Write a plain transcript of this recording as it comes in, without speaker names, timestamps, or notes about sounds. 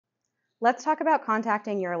Let's talk about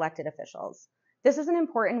contacting your elected officials. This is an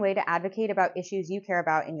important way to advocate about issues you care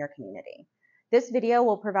about in your community. This video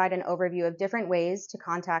will provide an overview of different ways to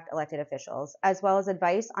contact elected officials, as well as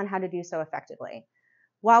advice on how to do so effectively.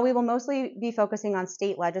 While we will mostly be focusing on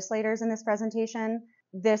state legislators in this presentation,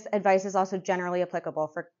 this advice is also generally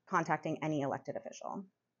applicable for contacting any elected official.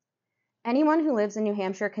 Anyone who lives in New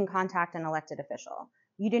Hampshire can contact an elected official.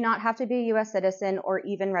 You do not have to be a U.S. citizen or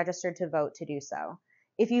even registered to vote to do so.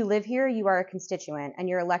 If you live here, you are a constituent, and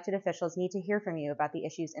your elected officials need to hear from you about the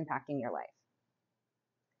issues impacting your life.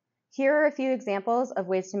 Here are a few examples of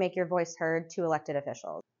ways to make your voice heard to elected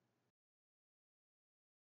officials.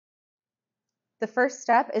 The first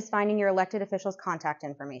step is finding your elected officials' contact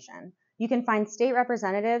information. You can find state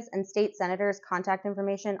representatives and state senators' contact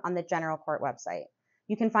information on the General Court website.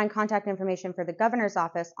 You can find contact information for the governor's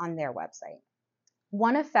office on their website.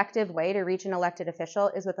 One effective way to reach an elected official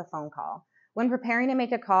is with a phone call. When preparing to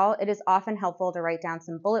make a call, it is often helpful to write down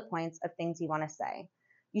some bullet points of things you want to say.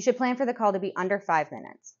 You should plan for the call to be under 5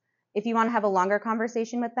 minutes. If you want to have a longer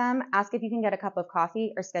conversation with them, ask if you can get a cup of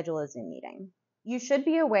coffee or schedule a Zoom meeting. You should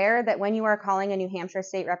be aware that when you are calling a New Hampshire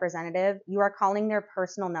state representative, you are calling their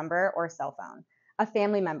personal number or cell phone. A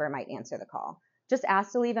family member might answer the call. Just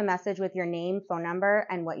ask to leave a message with your name, phone number,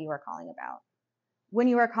 and what you are calling about. When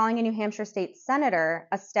you are calling a New Hampshire state senator,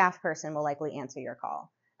 a staff person will likely answer your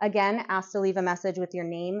call. Again, ask to leave a message with your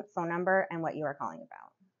name, phone number, and what you are calling about.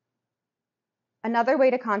 Another way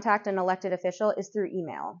to contact an elected official is through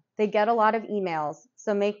email. They get a lot of emails,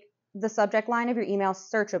 so make the subject line of your email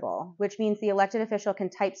searchable, which means the elected official can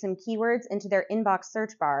type some keywords into their inbox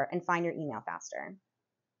search bar and find your email faster.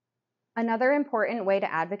 Another important way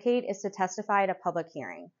to advocate is to testify at a public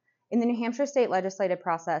hearing. In the New Hampshire state legislative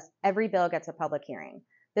process, every bill gets a public hearing.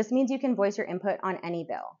 This means you can voice your input on any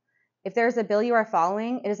bill. If there is a bill you are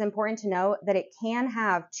following, it is important to note that it can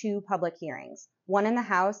have 2 public hearings, one in the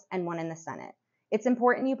House and one in the Senate. It's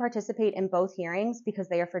important you participate in both hearings because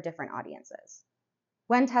they are for different audiences.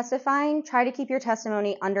 When testifying, try to keep your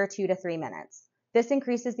testimony under 2 to 3 minutes. This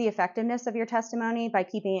increases the effectiveness of your testimony by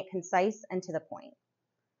keeping it concise and to the point.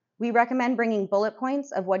 We recommend bringing bullet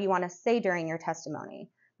points of what you want to say during your testimony.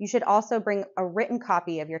 You should also bring a written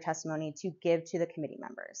copy of your testimony to give to the committee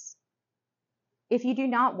members. If you do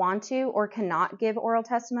not want to or cannot give oral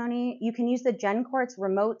testimony, you can use the Gen Court's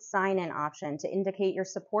remote sign-in option to indicate your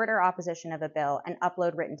support or opposition of a bill and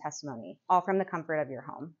upload written testimony, all from the comfort of your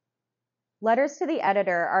home. Letters to the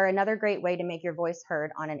editor are another great way to make your voice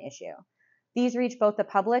heard on an issue. These reach both the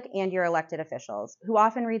public and your elected officials, who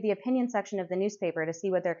often read the opinion section of the newspaper to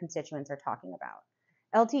see what their constituents are talking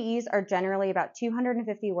about. LTEs are generally about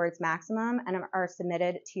 250 words maximum and are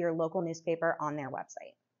submitted to your local newspaper on their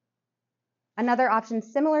website. Another option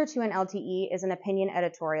similar to an LTE is an opinion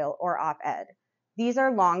editorial or op-ed. These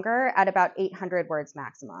are longer at about 800 words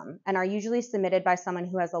maximum and are usually submitted by someone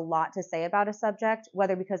who has a lot to say about a subject,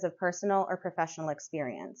 whether because of personal or professional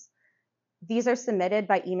experience. These are submitted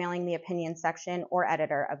by emailing the opinion section or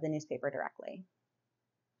editor of the newspaper directly.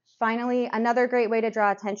 Finally, another great way to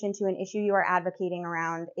draw attention to an issue you are advocating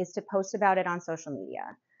around is to post about it on social media.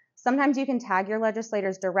 Sometimes you can tag your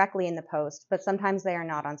legislators directly in the post, but sometimes they are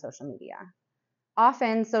not on social media.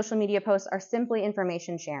 Often, social media posts are simply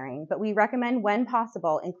information sharing, but we recommend, when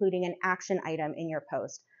possible, including an action item in your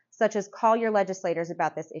post, such as call your legislators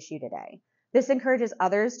about this issue today. This encourages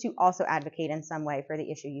others to also advocate in some way for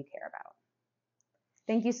the issue you care about.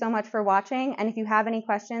 Thank you so much for watching, and if you have any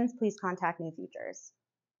questions, please contact New Futures.